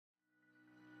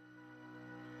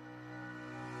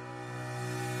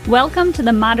Welcome to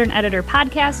the Modern Editor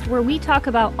podcast, where we talk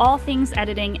about all things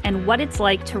editing and what it's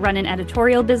like to run an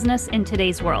editorial business in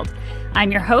today's world.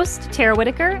 I'm your host, Tara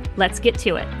Whitaker. Let's get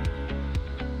to it.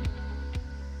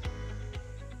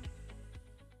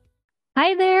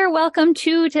 Hi there. Welcome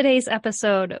to today's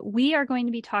episode. We are going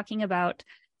to be talking about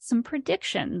some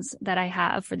predictions that I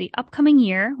have for the upcoming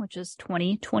year, which is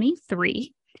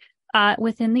 2023,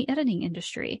 within the editing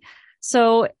industry.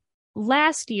 So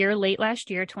late last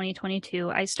year,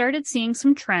 2022, I started seeing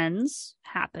some trends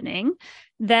happening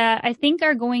that I think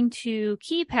are going to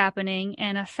keep happening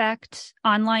and affect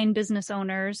online business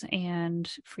owners and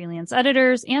freelance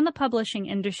editors and the publishing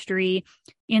industry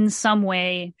in some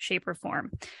way, shape, or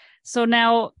form. So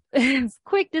now,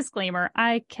 quick disclaimer,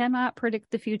 I cannot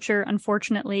predict the future,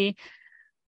 unfortunately.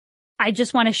 I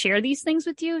just want to share these things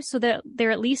with you so that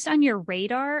they're at least on your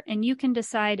radar and you can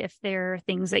decide if they're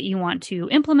things that you want to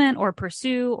implement or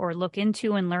pursue or look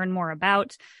into and learn more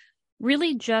about,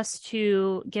 really just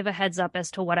to give a heads up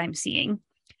as to what I'm seeing.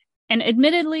 And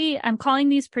admittedly, I'm calling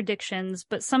these predictions,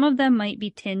 but some of them might be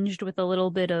tinged with a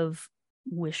little bit of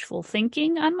wishful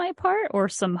thinking on my part or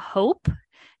some hope.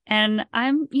 And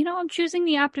I'm choosing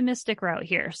the optimistic route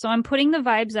here. So I'm putting the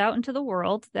vibes out into the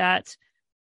world that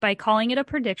by calling it a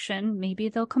prediction, maybe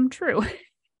they'll come true.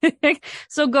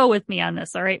 So go with me on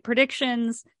this. All right.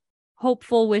 Predictions,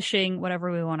 hopeful, wishing,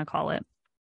 whatever we want to call it.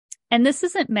 And this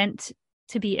isn't meant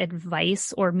to be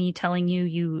advice or me telling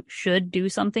you should do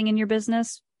something in your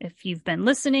business. If you've been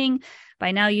listening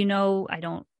by now, you know, I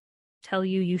don't tell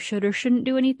you should or shouldn't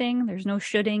do anything. There's no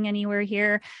shoulding anywhere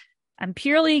here. I'm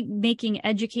purely making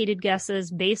educated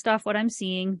guesses based off what I'm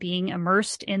seeing, being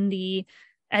immersed in the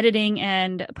editing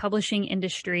and publishing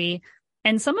industry.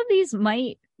 And some of these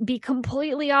might be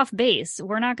completely off base.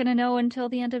 We're not going to know until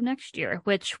the end of next year,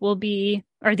 which will be,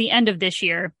 or the end of this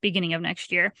year, beginning of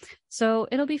next year. So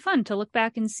it'll be fun to look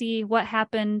back and see what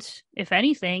happened, if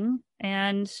anything.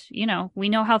 And, we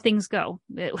know how things go.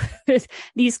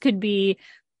 These could be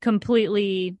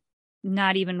completely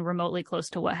not even remotely close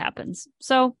to what happens.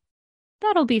 So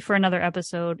that'll be for another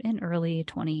episode in early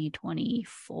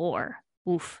 2024.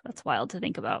 Oof, that's wild to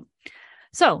think about.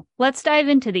 So let's dive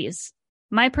into these.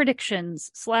 My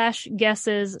predictions /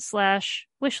 guesses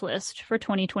 / wish list for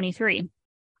 2023.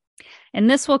 And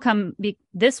this will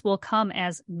come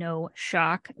as no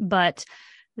shock, but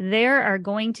there are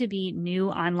going to be new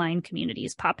online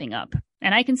communities popping up.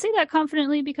 And I can say that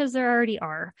confidently because there already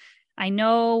are. I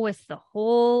know with the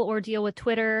whole ordeal with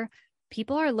Twitter,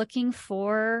 people are looking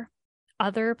for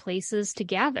other places to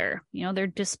gather. They're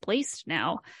displaced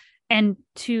now. And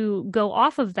to go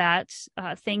off of that,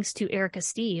 thanks to Erica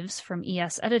Steves from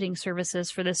ES Editing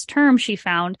Services for this term she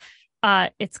found,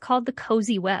 it's called the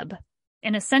cozy web.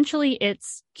 And essentially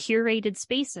it's curated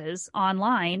spaces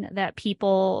online that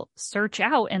people search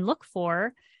out and look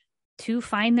for to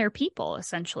find their people,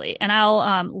 essentially. And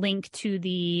I'll link to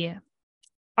the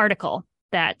article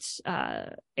that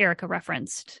Erica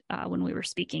referenced when we were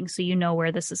speaking, so you know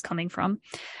where this is coming from.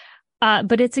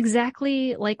 But it's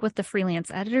exactly like what the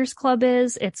Freelance Editors Club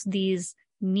is. It's these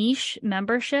niche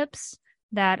memberships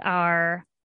that are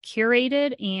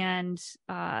curated and,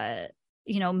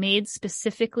 made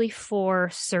specifically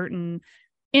for certain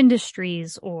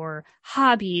industries or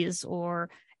hobbies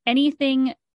or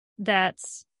anything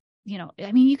that's,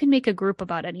 you can make a group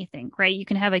about anything, right? You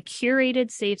can have a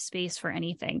curated safe space for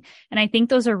anything. And I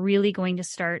think those are really going to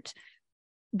start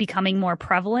becoming more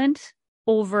prevalent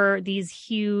over these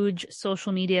huge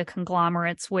social media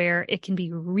conglomerates where it can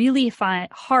be really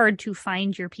hard to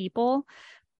find your people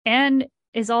and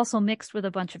is also mixed with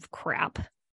a bunch of crap,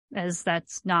 as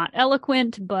that's not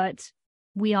eloquent, but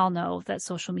we all know that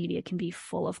social media can be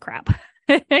full of crap.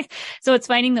 So it's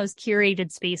finding those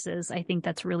curated spaces. I think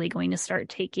that's really going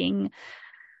to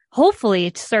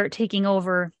hopefully start taking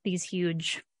over these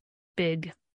huge,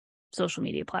 big social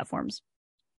media platforms.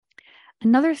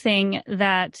 Another thing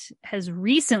that has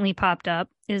recently popped up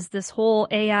is this whole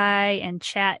AI and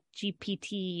chat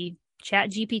GPT,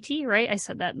 right? I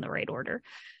said that in the right order.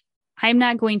 I'm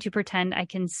not going to pretend I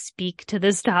can speak to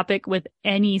this topic with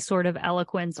any sort of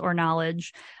eloquence or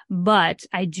knowledge, but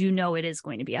I do know it is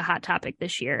going to be a hot topic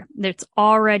this year. It's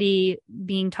already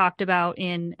being talked about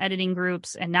in editing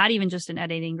groups, and not even just in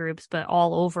editing groups, but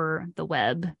all over the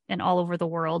web and all over the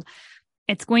world.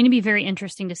 It's going to be very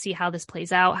interesting to see how this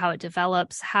plays out, how it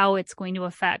develops, how it's going to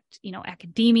affect,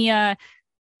 academia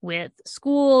with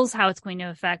schools, how it's going to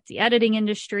affect the editing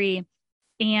industry.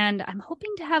 And I'm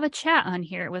hoping to have a chat on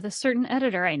here with a certain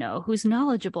editor I know who's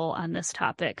knowledgeable on this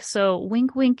topic. So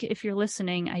wink, wink, if you're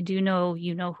listening, I do know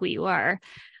you know who you are.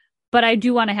 But I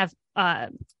do want to have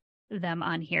them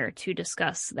on here to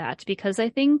discuss that, because I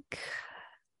think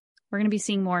we're going to be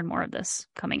seeing more and more of this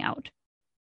coming out.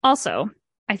 Also,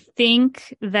 I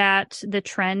think that the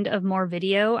trend of more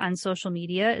video on social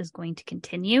media is going to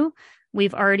continue.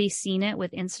 We've already seen it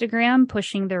with Instagram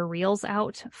pushing their reels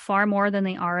out far more than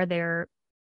they are their,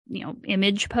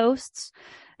 image posts.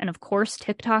 And of course,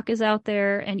 TikTok is out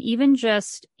there, and even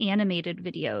just animated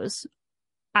videos.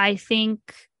 I think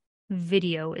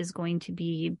video is going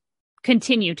to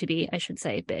continue to be, I should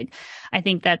say, big. I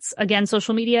think that's, again,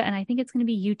 social media, and I think it's going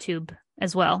to be YouTube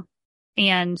as well.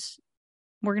 And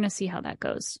we're going to see how that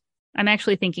goes. I'm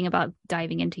actually thinking about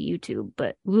diving into YouTube,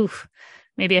 but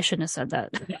maybe I shouldn't have said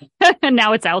that. And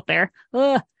now it's out there.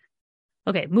 Ugh.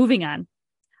 Okay, moving on.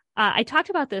 I talked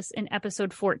about this in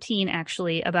episode 14,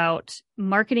 actually, about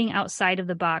marketing outside of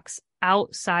the box,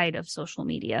 outside of social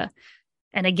media.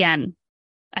 And again,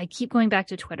 I keep going back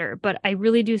to Twitter, but I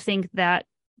really do think that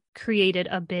created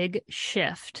a big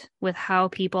shift with how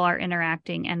people are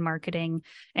interacting and marketing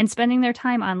and spending their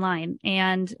time online.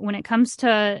 And when it comes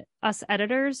to us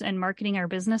editors and marketing our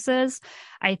businesses,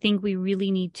 I think we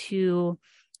really need to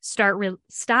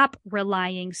stop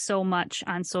relying so much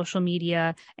on social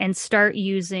media and start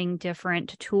using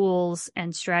different tools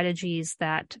and strategies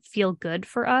that feel good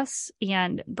for us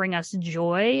and bring us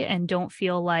joy and don't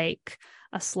feel like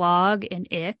a slog, an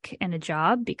ick, and a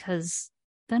job, because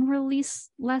then we're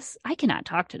less, I cannot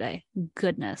talk today,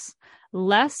 goodness,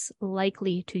 less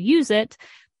likely to use it.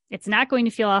 It's not going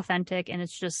to feel authentic, and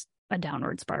it's just a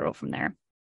downward spiral from there.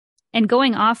 And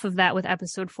going off of that with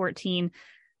episode 14,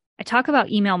 I talk about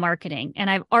email marketing, and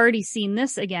I've already seen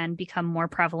this again become more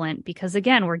prevalent because,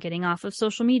 again, we're getting off of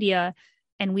social media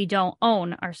and we don't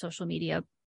own our social media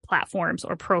platforms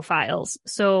or profiles.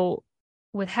 So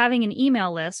with having an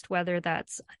email list, whether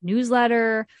that's a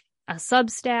newsletter, a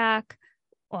Substack,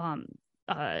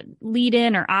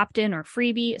 lead-in or opt-in or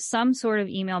freebie, some sort of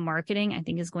email marketing, I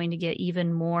think, is going to get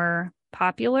even more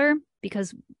popular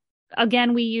because,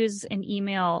 again, we use an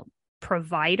email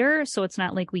provider, so it's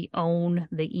not like we own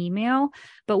the email,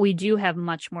 but we do have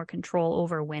much more control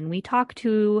over when we talk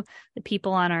to the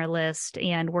people on our list,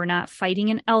 and we're not fighting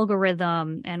an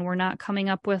algorithm, and we're not coming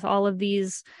up with all of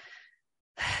these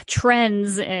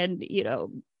trends and,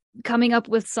 coming up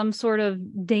with some sort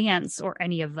of dance or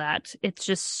any of that. It's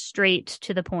just straight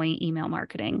to the point email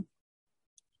marketing.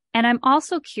 And I'm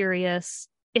also curious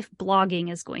if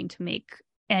blogging is going to make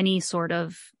any sort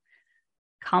of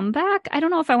comeback. I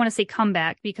don't know if I want to say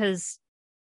comeback because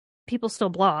people still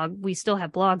blog. We still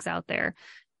have blogs out there.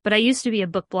 But I used to be a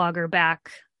book blogger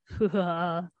back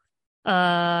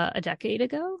a decade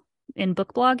ago in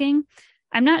book blogging.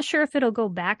 I'm not sure if it'll go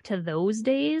back to those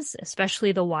days,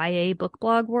 especially the YA book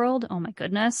blog world. Oh my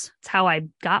goodness. It's how I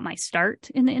got my start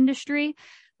in the industry.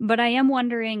 But I am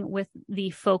wondering, with the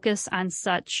focus on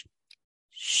such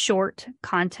short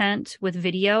content with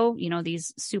video,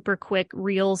 these super quick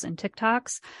reels and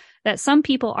TikToks, that some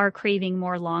people are craving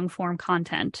more long form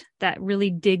content that really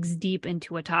digs deep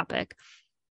into a topic.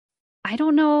 I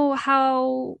don't know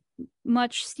how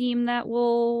much steam that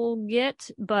will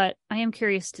get, but I am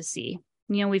curious to see.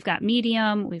 We've got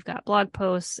Medium, we've got blog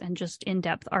posts, and just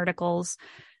in-depth articles.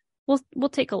 We'll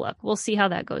take a look. We'll see how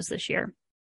that goes this year.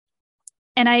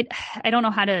 And I don't know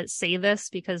how to say this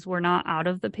because we're not out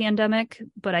of the pandemic,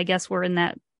 but I guess we're in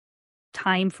that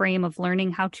time frame of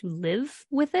learning how to live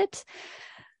with it.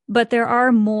 But there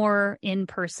are more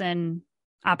in-person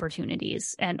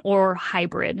opportunities or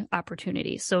hybrid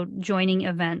opportunities. So joining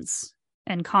events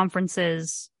and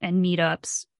conferences and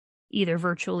meetups, either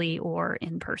virtually or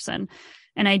in person.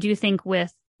 And I do think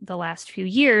with the last few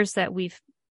years that we've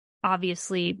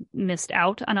obviously missed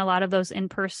out on a lot of those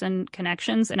in-person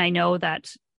connections. And I know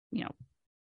that,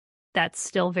 that's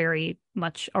still very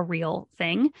much a real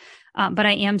thing. But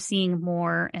I am seeing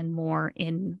more and more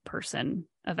in-person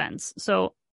events.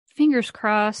 So fingers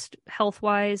crossed,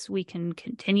 health-wise, we can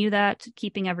continue that,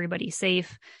 keeping everybody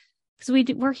safe.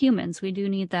 Because we're humans. We do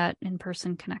need that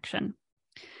in-person connection.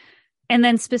 And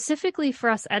then specifically for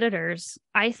us editors,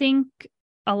 I think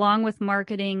along with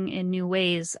marketing in new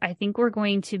ways, I think we're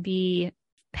going to be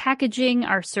packaging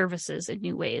our services in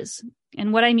new ways.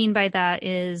 And what I mean by that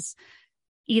is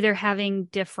either having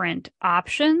different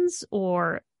options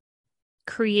or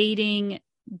creating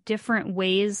different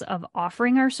ways of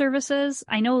offering our services.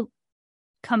 I know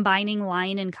combining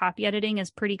line and copy editing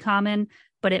is pretty common,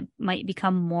 but it might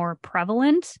become more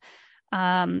prevalent.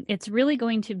 It's really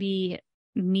going to be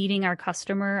meeting our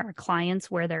customer, our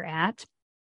clients where they're at.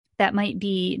 That might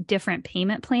be different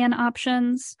payment plan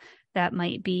options. That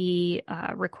might be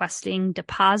requesting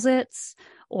deposits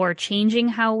or changing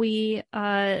how we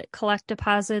collect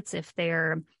deposits if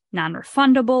they're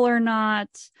non-refundable or not,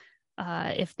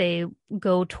 if they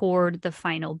go toward the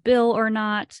final bill or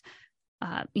not.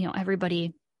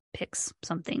 Everybody picks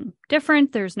something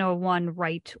different. There's no one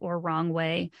right or wrong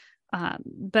way.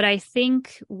 But I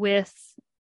think with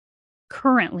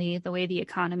currently the way the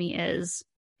economy is,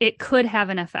 it could have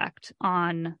an effect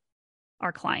on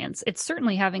our clients. It's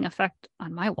certainly having effect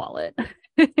on my wallet.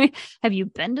 Have you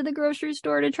been to the grocery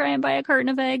store to try and buy a carton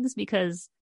of eggs? Because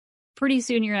pretty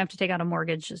soon you're gonna have to take out a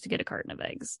mortgage just to get a carton of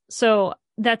eggs. So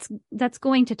that's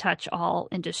going to touch all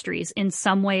industries in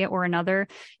some way or another.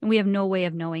 And we have no way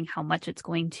of knowing how much it's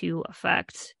going to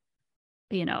affect,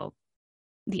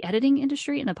 the editing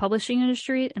industry and the publishing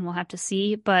industry. And we'll have to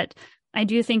see. But I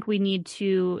do think we need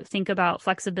to think about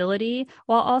flexibility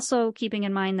while also keeping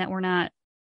in mind that we're not,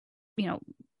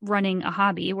 running a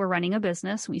hobby. We're running a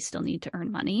business. We still need to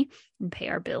earn money and pay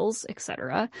our bills,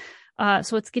 etc.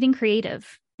 So it's getting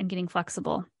creative and getting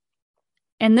flexible.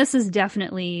 And this is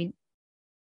definitely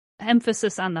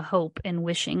emphasis on the hope and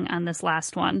wishing on this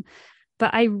last one.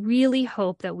 But I really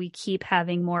hope that we keep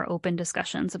having more open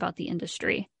discussions about the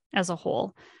industry as a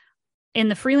whole. In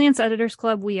the Freelance Editors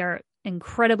Club, we are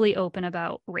incredibly open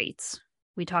about rates.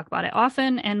 We talk about it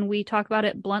often, and we talk about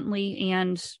it bluntly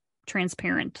and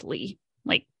transparently.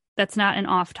 Like, that's not an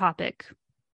off-topic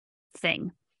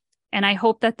thing. And I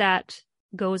hope that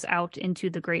goes out into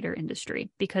the greater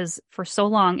industry, because for so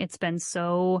long it's been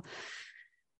so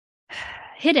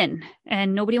hidden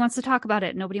and nobody wants to talk about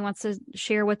it. Nobody wants to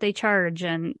share what they charge.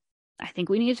 And I think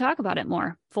we need to talk about it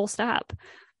more, full stop.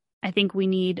 I think we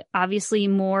need obviously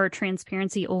more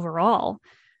transparency overall,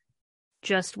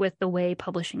 just with the way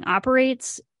publishing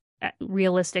operates,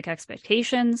 realistic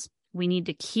expectations. We need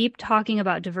to keep talking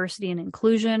about diversity and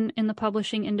inclusion in the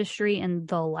publishing industry and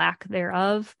the lack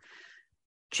thereof.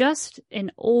 Just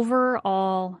an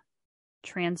overall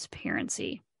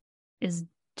transparency is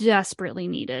desperately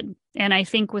needed. And I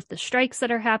think with the strikes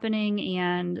that are happening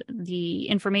and the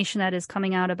information that is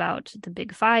coming out about the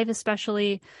Big Five,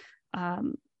 especially,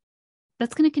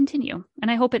 that's going to continue.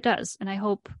 And I hope it does. And I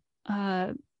hope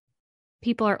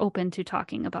people are open to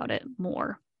talking about it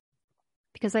more,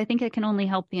 because I think it can only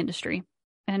help the industry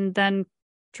and then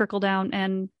trickle down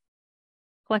and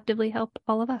collectively help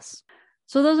all of us.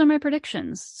 So those are my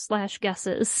predictions /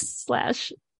 guesses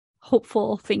 /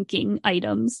 hopeful thinking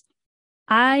items.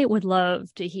 I would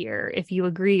love to hear if you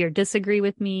agree or disagree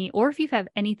with me, or if you have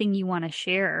anything you want to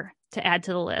share to add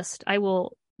to the list. I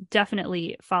will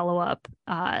definitely follow up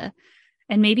and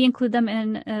maybe include them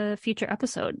in a future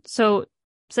episode. So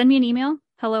send me an email,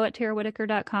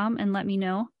 hello@tarawhitaker.com, and let me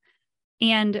know.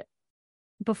 And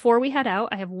before we head out,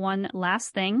 I have one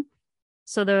last thing.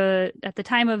 So at the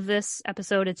time of this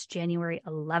episode, it's January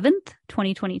 11th,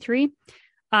 2023.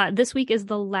 This week is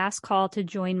the last call to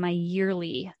join my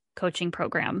yearly coaching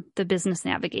program, the Business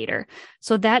Navigator.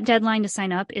 So that deadline to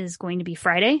sign up is going to be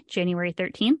Friday, January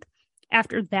 13th.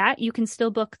 After that, you can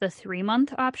still book the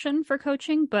 3-month option for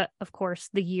coaching, but of course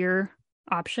the year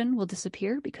option will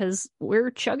disappear because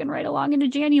we're chugging right along into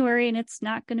January and it's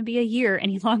not going to be a year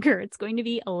any longer. It's going to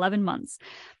be 11 months.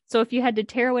 So if you head to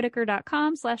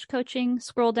tarawhitaker.com/coaching,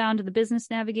 scroll down to the Business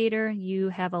Navigator, you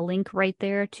have a link right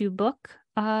there to book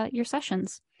your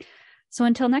sessions. So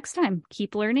until next time,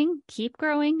 keep learning, keep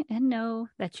growing, and know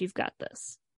that you've got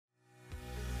this.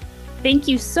 Thank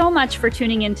you so much for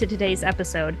tuning into today's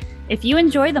episode. If you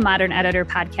enjoy the Modern Editor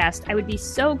podcast, I would be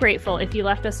so grateful if you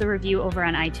left us a review over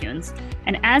on iTunes.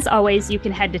 And as always, you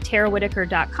can head to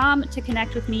tarawhitaker.com to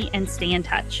connect with me and stay in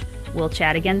touch. We'll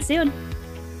chat again soon.